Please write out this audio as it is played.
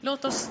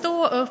Låt oss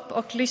stå upp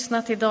och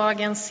lyssna till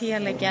dagens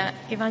heliga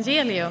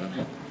evangelium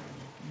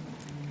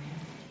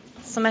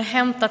som är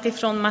hämtat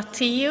ifrån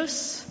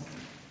Matteus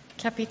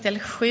kapitel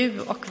 7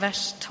 och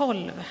vers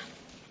 12.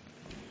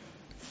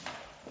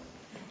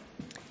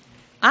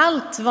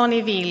 Allt vad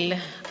ni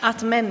vill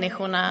att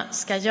människorna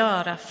ska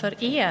göra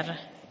för er,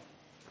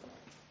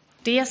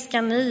 det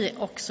ska ni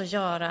också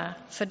göra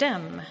för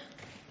dem.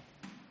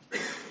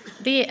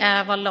 Det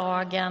är vad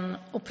lagen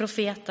och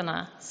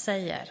profeterna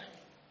säger.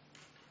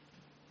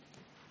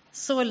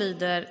 Så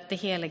lyder det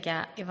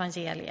heliga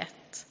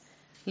evangeliet.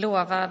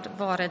 Lovad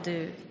vare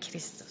du,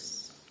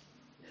 Kristus.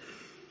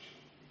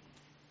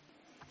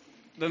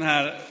 Den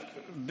här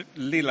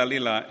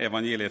lilla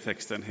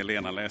evangelietexten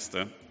Helena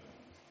läste,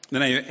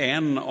 den är ju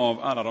en av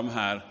alla de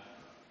här,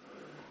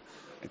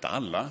 inte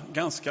alla,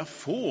 ganska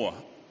få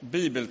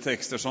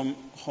bibeltexter som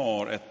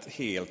har ett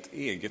helt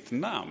eget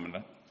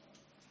namn.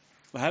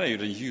 Det här är ju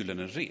den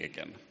gyllene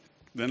regeln.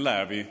 Den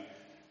lär vi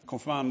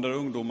konfirmander,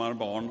 ungdomar,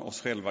 barn,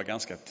 oss själva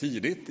ganska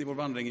tidigt i vår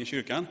vandring i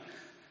kyrkan.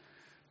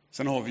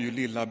 Sen har vi ju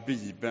lilla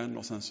Bibeln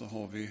och sen så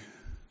har vi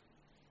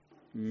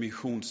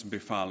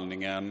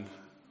missionsbefallningen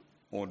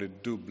och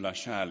det dubbla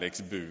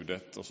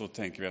kärleksbudet. Och så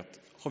tänker vi att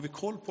har vi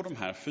koll på de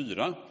här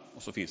 4,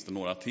 och så finns det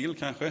några till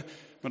kanske,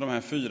 men de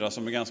här 4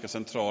 som är ganska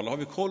centrala, har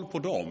vi koll på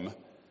dem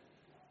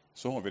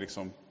så har vi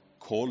liksom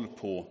koll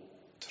på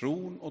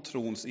tron och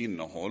trons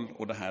innehåll,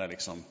 och det här är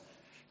liksom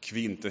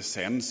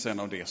kvintessensen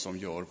av det som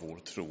gör vår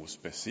tro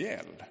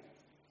speciell.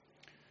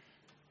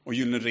 Och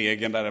gyllene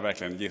regeln, där är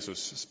verkligen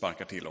Jesus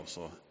sparkar till oss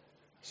och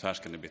så här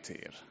ska ni bete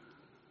er.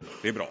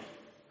 Det är bra.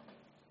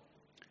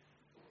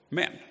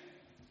 Men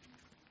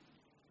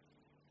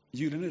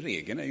gyllene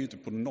regeln är ju inte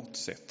på något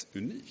sätt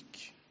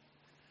unik.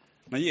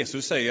 När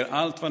Jesus säger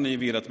allt vad ni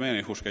vill att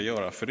människor ska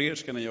göra för er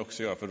ska ni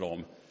också göra för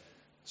dem,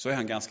 så är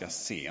han ganska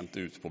sent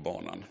ut på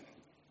banan.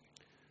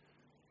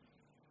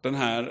 Den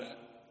här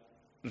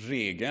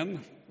regeln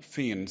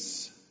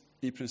finns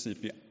i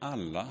princip i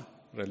alla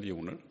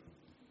religioner,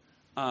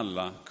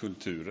 alla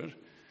kulturer.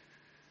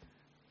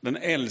 Den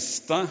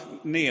äldsta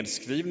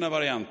nedskrivna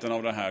varianten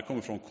av det här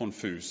kommer från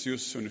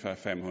Konfucius ungefär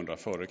 500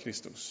 före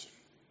Kristus.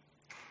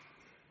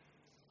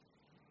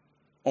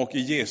 Och i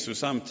Jesus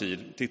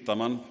samtid,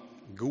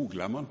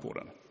 googlar man på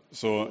den,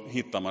 så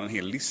hittar man en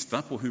hel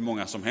lista på hur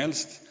många som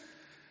helst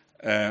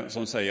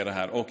som säger det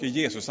här. Och i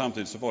Jesus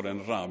samtid så var det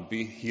en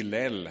rabbi,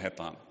 Hillel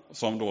hette han,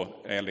 som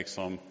då är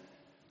liksom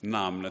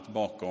namnet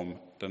bakom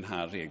den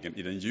här regeln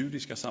i den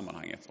judiska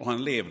sammanhanget. Och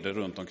han levde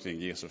runt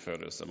omkring Jesu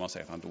födelse. Man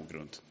säger att han dog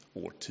runt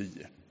år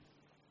 10.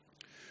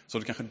 Så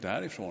det kanske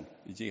därifrån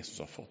Jesus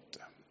har fått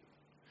det.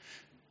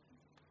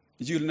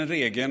 Gyllene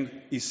regeln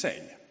i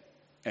sig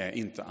är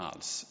inte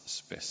alls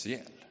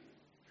speciell.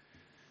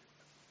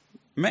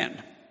 Men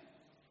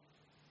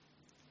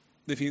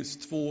det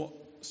finns 2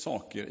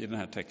 saker i den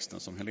här texten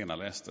som Helena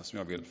läste som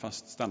jag vill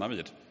stanna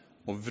vid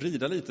och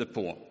vrida lite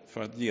på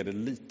för att ge det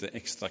lite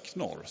extra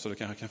knorr, så det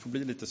kanske kan få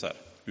bli lite så här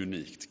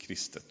unikt,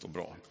 kristet och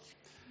bra.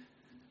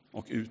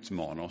 Och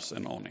utmana oss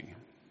en aning.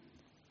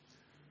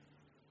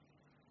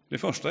 Det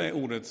första är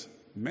ordet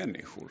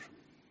människor.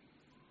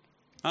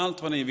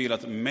 Allt vad ni vill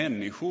att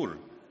människor,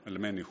 eller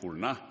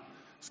människorna,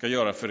 ska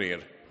göra för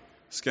er,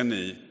 ska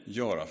ni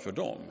göra för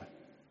dem.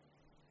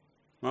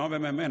 Ja,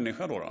 vem är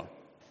människa då?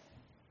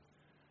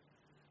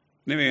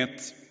 Ni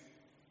vet,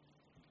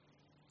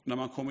 när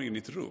man kommer in i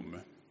ett rum.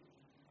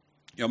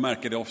 Jag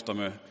märker det ofta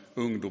med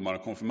ungdomar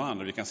och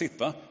konfirmander. Vi kan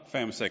sitta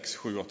 5, 6,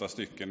 7, 8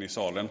 stycken i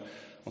salen.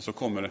 Och så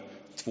kommer det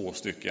 2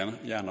 stycken,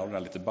 gärna av det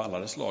där lite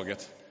ballade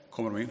slaget.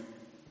 Kommer de in.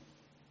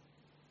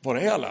 Var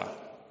är alla?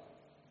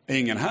 Är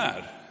ingen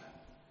här?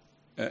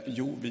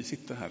 Jo, vi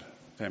sitter här.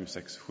 5,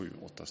 6, 7,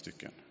 8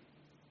 stycken.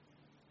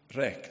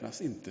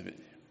 Räknas inte vi?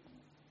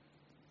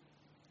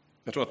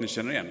 Jag tror att ni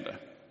känner igen det.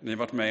 Ni har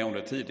varit med om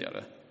det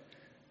tidigare.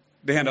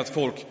 Det händer att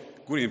folk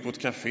går in på ett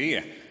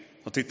café.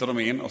 Så tittar de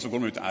in och så går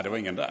de ut. Det var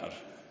ingen där.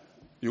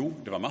 Jo,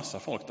 det var massa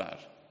folk där.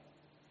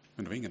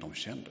 Men det var ingen de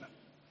kände.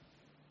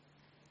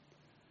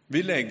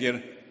 Vi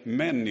lägger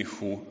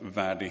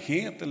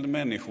människovärdighet eller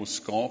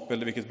människoskap,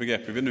 eller vilket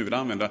begrepp vi nu vill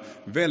använda,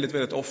 väldigt,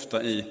 väldigt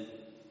ofta i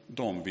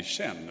de vi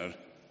känner.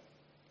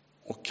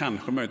 Och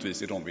kanske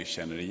möjligtvis i de vi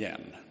känner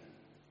igen.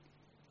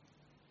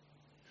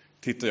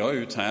 Tittar jag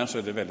ut här så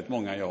är det väldigt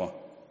många jag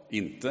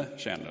inte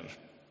känner.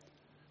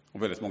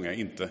 Och väldigt många jag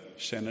inte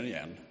känner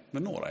igen.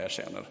 Men några jag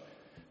känner.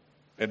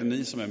 Är det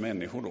ni som är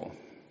människor då?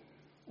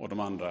 Och de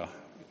andra?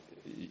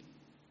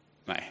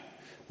 Nej,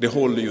 det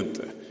håller ju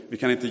inte. Vi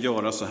kan inte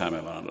göra så här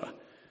med varandra.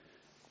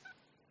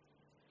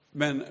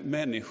 Men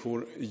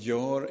människor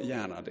gör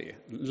gärna det.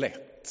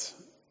 Lätt.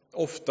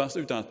 Oftast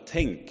utan att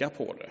tänka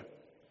på det.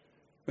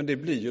 Men det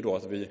blir ju då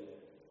att vi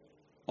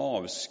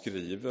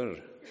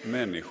avskriver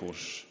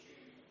människors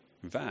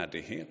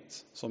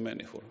värdighet som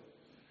människor.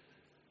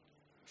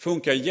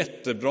 Funkar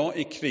jättebra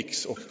i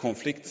krigs- och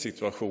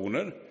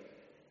konfliktsituationer.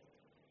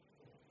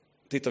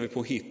 Tittar vi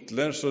på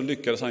Hitler så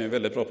lyckades han ju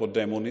väldigt bra på att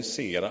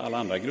demonisera alla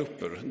andra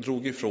grupper.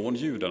 Drog ifrån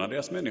judarna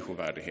deras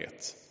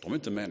människovärdighet. De är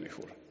inte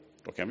människor.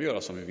 Då kan vi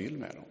göra som vi vill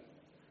med dem.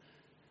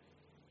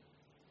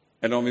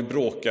 Eller om vi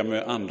bråkar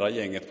med andra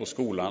gänget på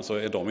skolan så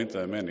är de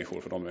inte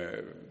människor för de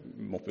är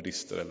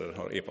mopedister eller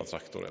har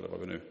epatraktor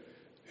eller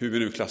hur vi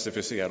nu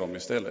klassificerar dem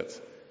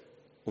istället.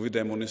 Och vi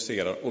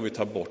demoniserar och vi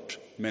tar bort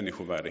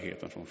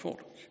människovärdigheten från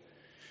folk.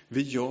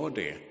 Vi gör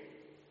det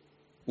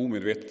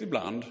omedvetet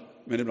ibland,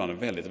 men ibland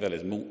väldigt,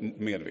 väldigt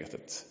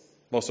medvetet.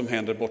 Vad som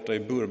händer borta i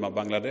Burma,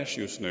 Bangladesh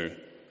just nu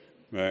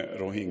med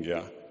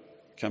Rohingya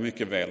kan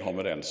mycket väl ha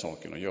med den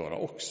saken att göra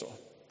också.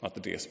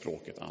 Att det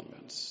språket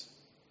används.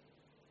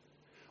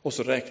 Och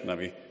så räknar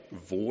vi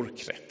vår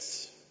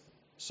krets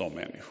som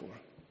människor.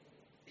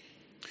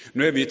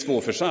 Nu är vi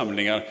 2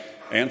 församlingar.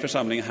 En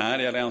församling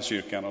här i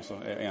Allianskyrkan och så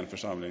en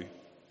församling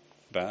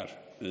där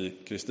i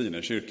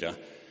Kristine kyrka.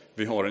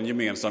 Vi har en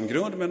gemensam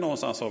grund, men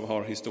någonstans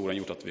har historien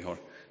gjort att vi har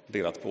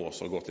delat på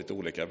oss och gått lite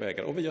olika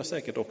vägar. Och vi har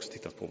säkert också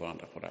tittat på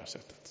varandra på det här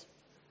sättet.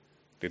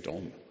 Det är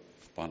de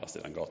på andra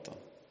sidan gatan.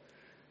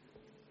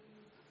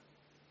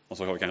 Och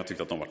så har vi kanske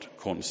tyckt att de varit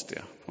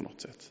konstiga på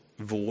något sätt.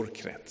 Vår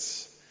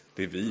krets,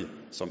 det är vi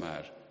som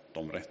är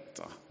de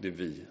rätta. Det är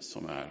vi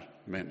som är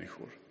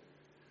människor.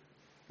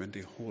 Men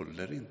det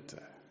håller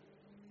inte.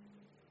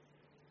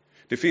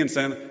 Det finns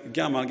en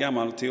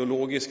gammal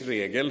teologisk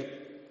regel.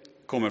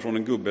 Kommer från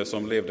en gubbe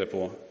som levde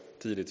på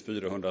tidigt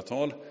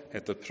 400-tal.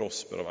 Hette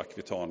Prosper av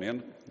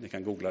Akvitanien. Ni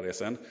kan googla det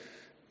sen.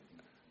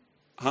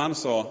 Han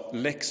sa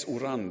lex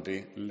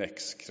orandi,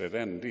 lex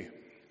credendi.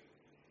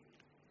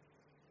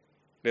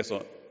 Det är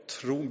så.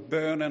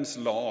 Bönens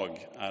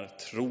lag är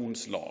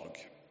trons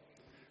lag.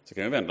 Så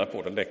kan vi vända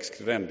på det. Lex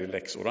credendi,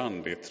 lex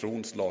orandi.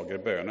 Trons lag är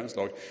bönens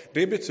lag.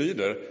 Det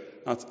betyder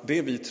att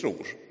det vi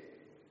tror,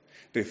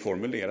 det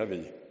formulerar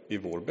vi i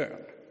vår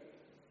bön.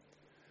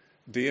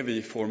 Det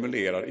vi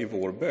formulerar i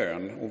vår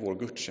bön och vår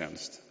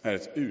gudstjänst är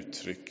ett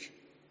uttryck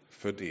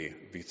för det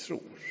vi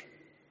tror.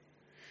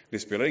 Det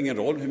spelar ingen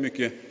roll hur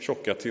mycket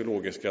tjocka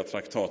teologiska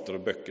traktater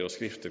och böcker och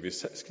skrifter vi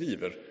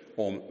skriver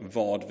om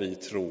vad vi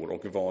tror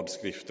och vad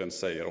skriften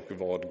säger och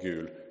vad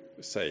Gud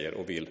säger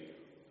och vill,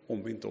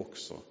 om vi inte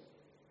också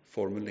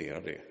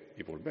formulerar det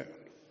i vår bön.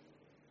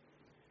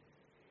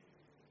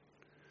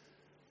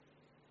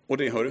 Och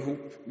det hör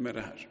ihop med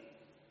det här.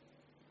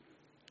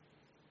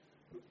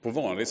 På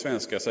vanlig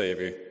svenska säger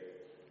vi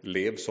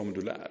lev som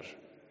du lär.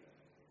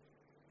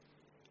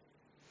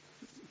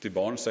 Till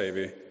barn säger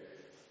vi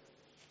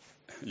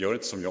gör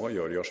inte som jag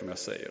gör som jag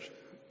säger.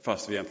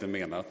 Fast vi egentligen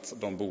menar att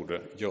de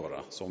borde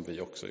göra som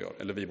vi också gör.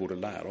 Eller vi borde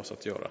lära oss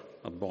att göra.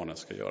 Att barnen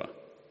ska göra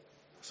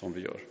som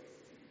vi gör.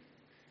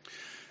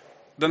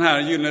 Den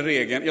här gyllene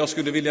regeln, jag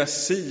skulle vilja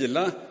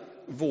sila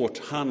vårt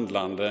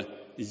handlande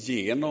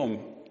genom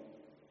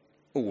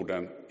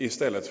orden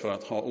istället för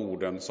att ha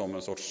orden som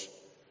en sorts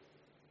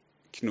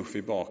knuff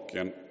i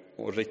baken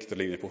och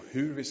riktlinjer på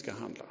hur vi ska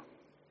handla.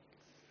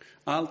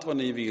 Allt vad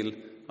ni vill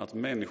att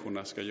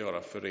människorna ska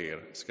göra för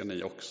er ska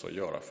ni också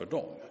göra för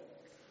dem.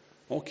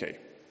 Okej,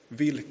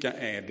 vilka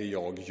är det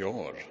jag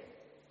gör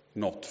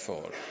något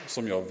för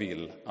som jag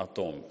vill att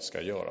de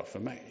ska göra för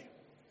mig?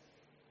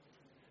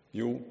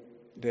 Jo,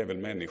 det är väl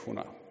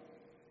människorna.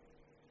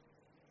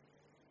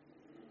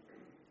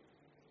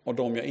 Och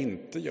de jag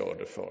inte gör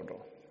det för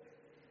då?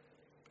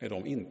 Är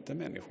de inte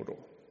människor då?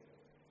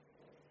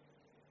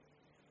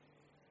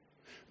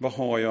 Vad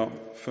har jag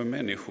för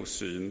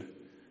människosyn?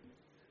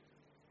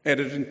 Är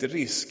det inte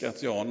risk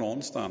att jag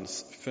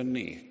någonstans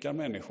förnekar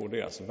människor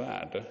deras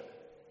värde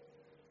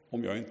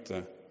om jag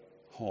inte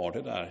har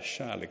det där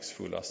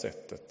kärleksfulla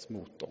sättet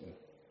mot dem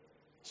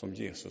som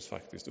Jesus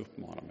faktiskt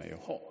uppmanar mig att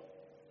ha?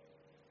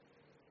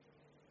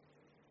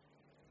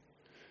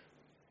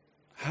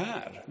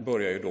 Här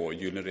börjar ju då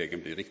gyllene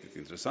regeln bli riktigt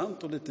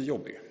intressant och lite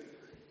jobbig.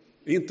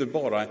 Inte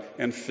bara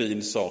en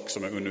fin sak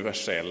som är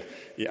universell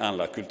i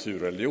alla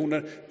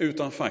kulturreligioner,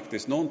 utan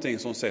faktiskt någonting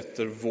som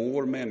sätter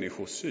vår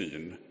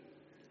människosyn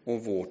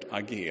och vårt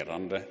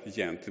agerande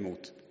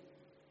gentemot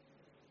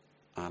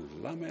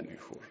alla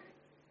människor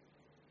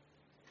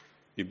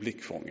i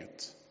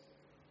blickfånget.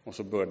 Och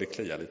så börjar det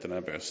klia lite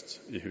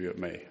nervöst i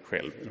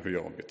hur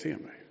jag beter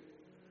mig.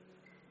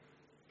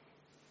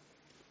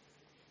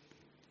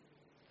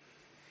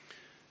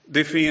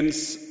 Det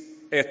finns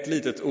ett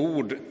litet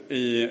ord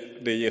i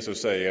det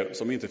Jesus säger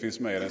som inte finns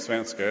med i den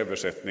svenska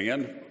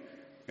översättningen.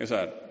 Det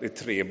är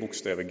 3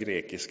 bokstäver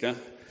grekiska,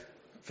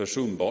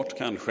 försumbart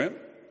kanske,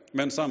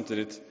 men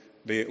samtidigt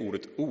det är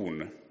ordet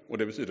on och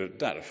det betyder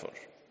därför.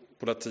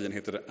 På latin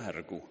heter det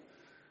ergo,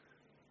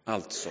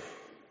 alltså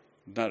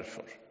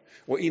därför.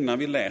 Och innan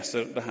vi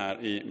läser det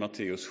här i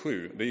Matteus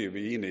 7, det är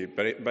vi inne i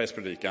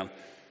bergspredikan,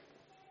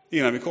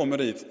 innan vi kommer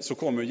dit så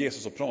kommer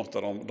Jesus att prata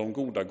om de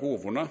goda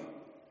gåvorna.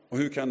 Och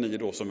hur kan ni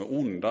då som är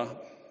onda,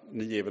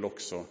 ni ger väl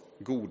också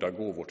goda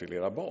gåvor till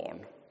era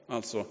barn?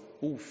 Alltså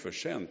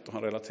oförtjänt, och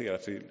han relaterar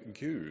till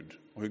Gud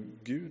och hur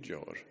Gud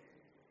gör.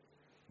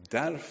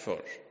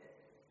 Därför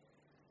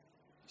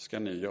ska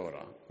ni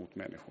göra mot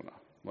människorna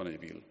vad ni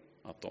vill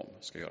att de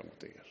ska göra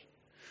mot er.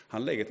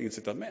 Han lägger ett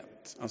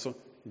incitament. Alltså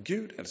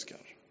Gud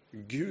älskar,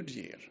 Gud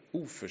ger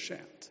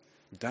oförtjänt.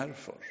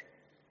 Därför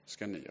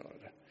ska ni göra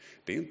det.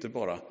 Det är inte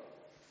bara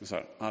så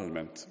här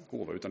allmänt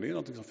gåva, utan det är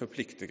något som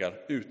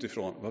förpliktigar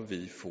utifrån vad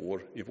vi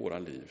får i våra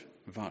liv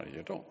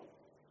varje dag.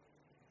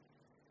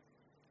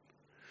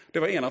 Det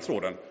var ena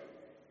tråden,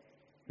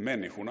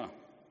 människorna.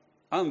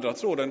 Andra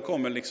tråden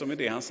kommer liksom i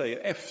det han säger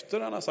efter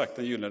han har sagt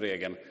den gyllene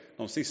regeln,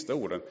 de sista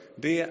orden.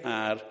 Det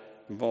är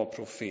vad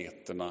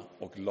profeterna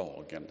och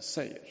lagen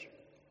säger.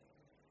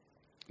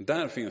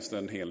 Där finns det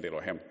en hel del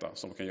att hämta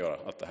som kan göra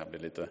att det här blir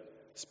lite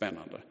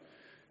spännande.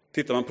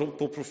 Tittar man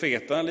på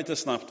profeterna lite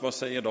snabbt, vad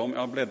säger de?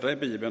 Ja, bläddra i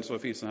Bibeln så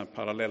finns det här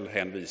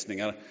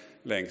parallellhänvisningar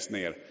längst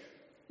ner.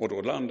 Och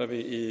då landar vi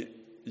i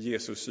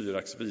Jesus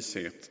Syraks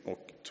vishet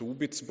och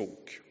Tobits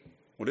bok.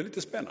 Och det är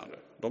lite spännande.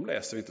 De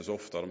läser vi inte så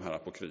ofta, de här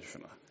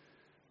apokryferna.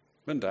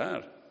 Men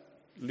där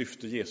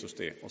lyfter Jesus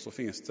det, och så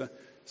finns det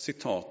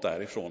citat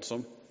därifrån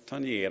som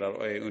tangerar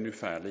och är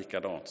ungefär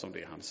likadant som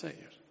det han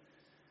säger.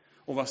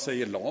 Och vad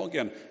säger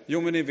lagen?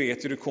 Jo, men ni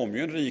vet ju, det kom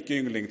ju en rik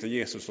yngling till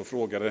Jesus och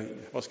frågade,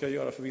 vad ska jag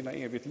göra för att vinna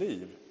evigt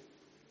liv?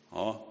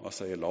 Ja, vad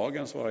säger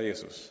lagen, svarar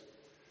Jesus.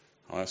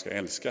 Ja, jag ska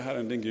älska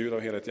Herren din Gud av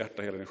hela ditt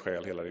hjärta, hela din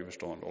själ, hela din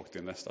förstånd och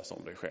din nästa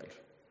som dig själv.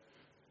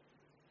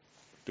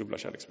 Dubbla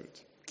kärleksbud.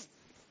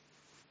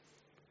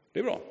 Det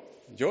är bra.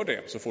 Gör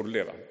det så får du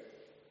leva.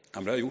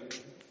 Han har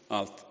gjort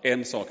allt.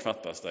 En sak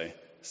fattas dig.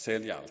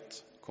 Sälj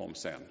allt. Kom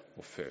sen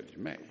och följ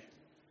mig.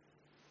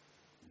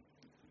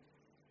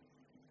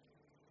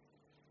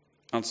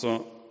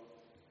 Alltså,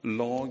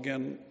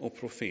 lagen och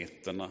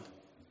profeterna.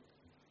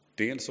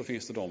 Dels så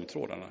finns det de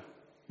trådarna.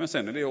 Men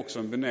sen är det också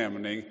en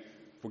benämning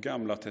på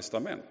Gamla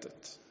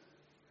testamentet.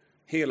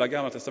 Hela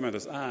Gamla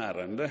testamentets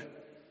ärende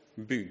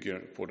bygger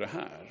på det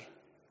här.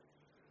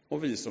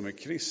 Och vi som är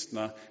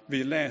kristna,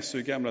 vi läser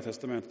ju Gamla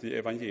testamentet i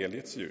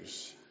evangeliets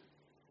ljus.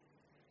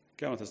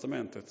 Gamla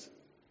testamentet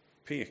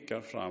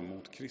pekar fram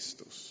mot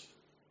Kristus.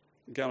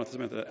 Gamla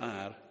testamentet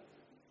är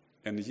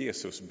en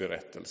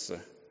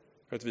Jesusberättelse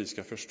för att vi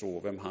ska förstå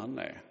vem han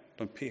är.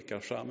 De pekar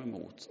fram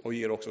emot och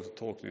ger också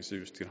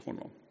tolkningsljus till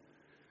honom.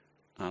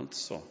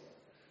 Alltså,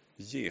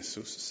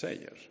 Jesus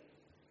säger,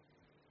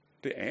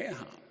 det är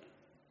han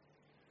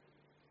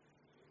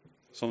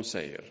som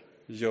säger,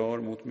 gör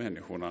mot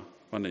människorna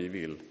vad ni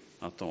vill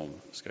att de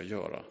ska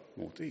göra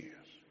mot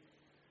er.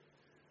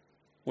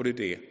 Och det är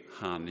det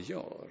han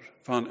gör.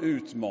 För han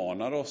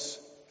utmanar oss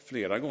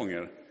flera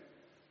gånger.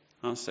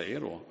 Han säger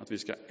då att vi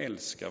ska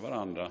älska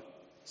varandra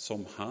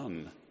som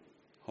han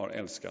har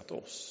älskat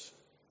oss.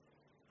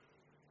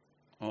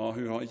 Ja,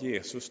 hur har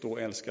Jesus då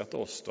älskat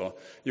oss då?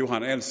 Jo,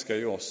 han älskar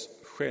ju oss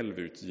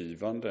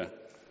självutgivande.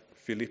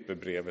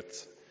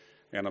 Filipperbrevet,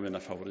 en av mina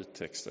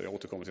favorittexter. Jag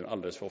återkommer till den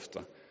alldeles för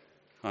ofta.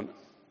 Han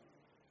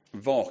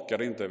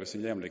vakade inte över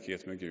sin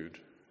jämlikhet med Gud,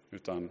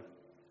 utan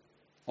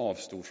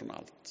avstod från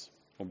allt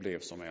och blev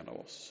som en av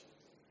oss.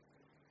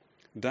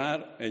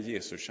 Där är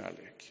Jesu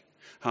kärlek.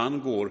 Han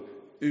går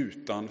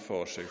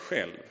utanför sig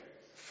själv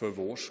för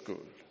vår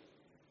skull.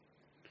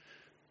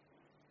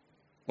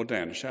 Och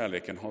den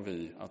kärleken har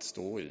vi att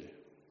stå i.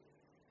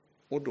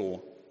 Och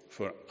då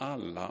för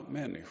alla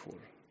människor.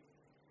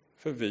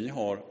 För vi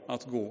har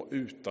att gå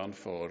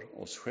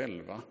utanför oss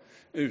själva,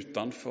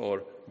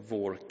 utanför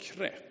vår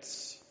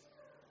krets.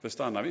 För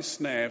stannar vi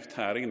snävt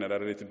här inne där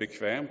det är lite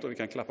bekvämt och vi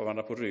kan klappa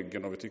varandra på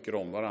ryggen och vi tycker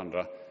om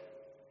varandra,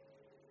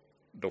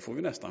 då får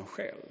vi nästan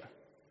skäll.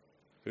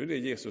 Det är det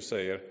Jesus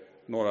säger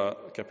några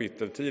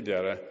kapitel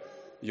tidigare,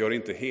 gör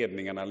inte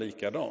hedningarna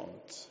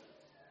likadant.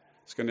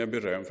 Ska ni ha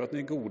beröm för att ni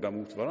är goda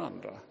mot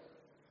varandra?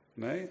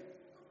 Nej,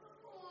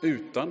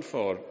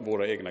 utanför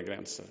våra egna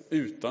gränser,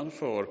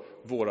 utanför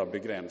våra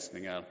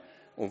begränsningar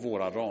och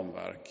våra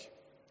ramverk.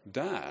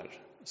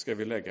 Där ska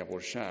vi lägga vår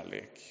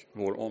kärlek,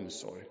 vår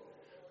omsorg.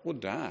 Och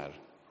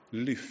där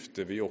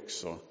lyfter vi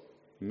också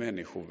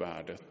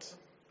människovärdet.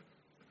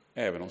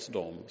 Även hos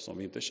dem som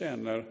vi inte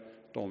känner,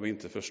 de vi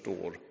inte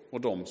förstår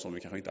och de som vi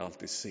kanske inte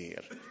alltid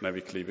ser när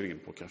vi kliver in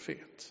på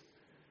kaféet.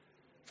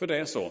 För det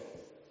är så.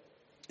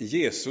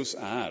 Jesus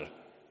är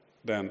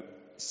den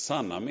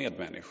sanna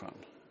medmänniskan.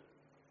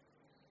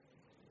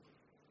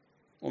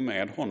 Och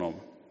med honom,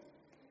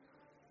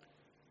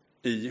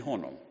 i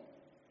honom,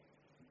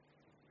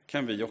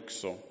 kan vi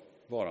också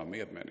vara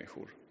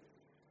medmänniskor.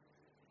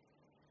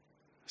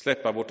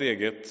 Släppa vårt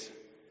eget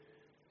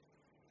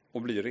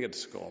och bli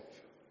redskap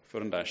för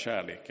den där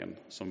kärleken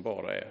som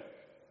bara är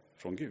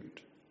från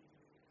Gud.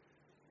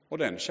 Och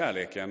den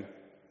kärleken,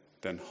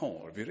 den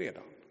har vi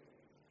redan.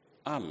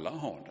 Alla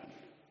har den.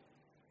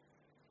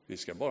 Vi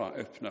ska bara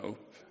öppna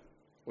upp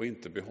och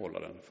inte behålla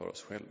den för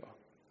oss själva.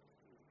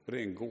 För det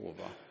är en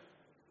gåva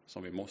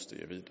som vi måste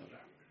ge vidare.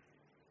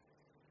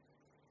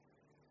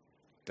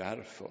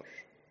 Därför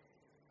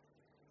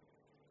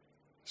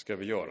ska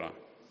vi göra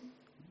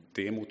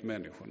det mot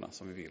människorna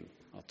som vi vill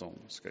att de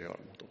ska göra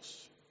mot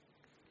oss.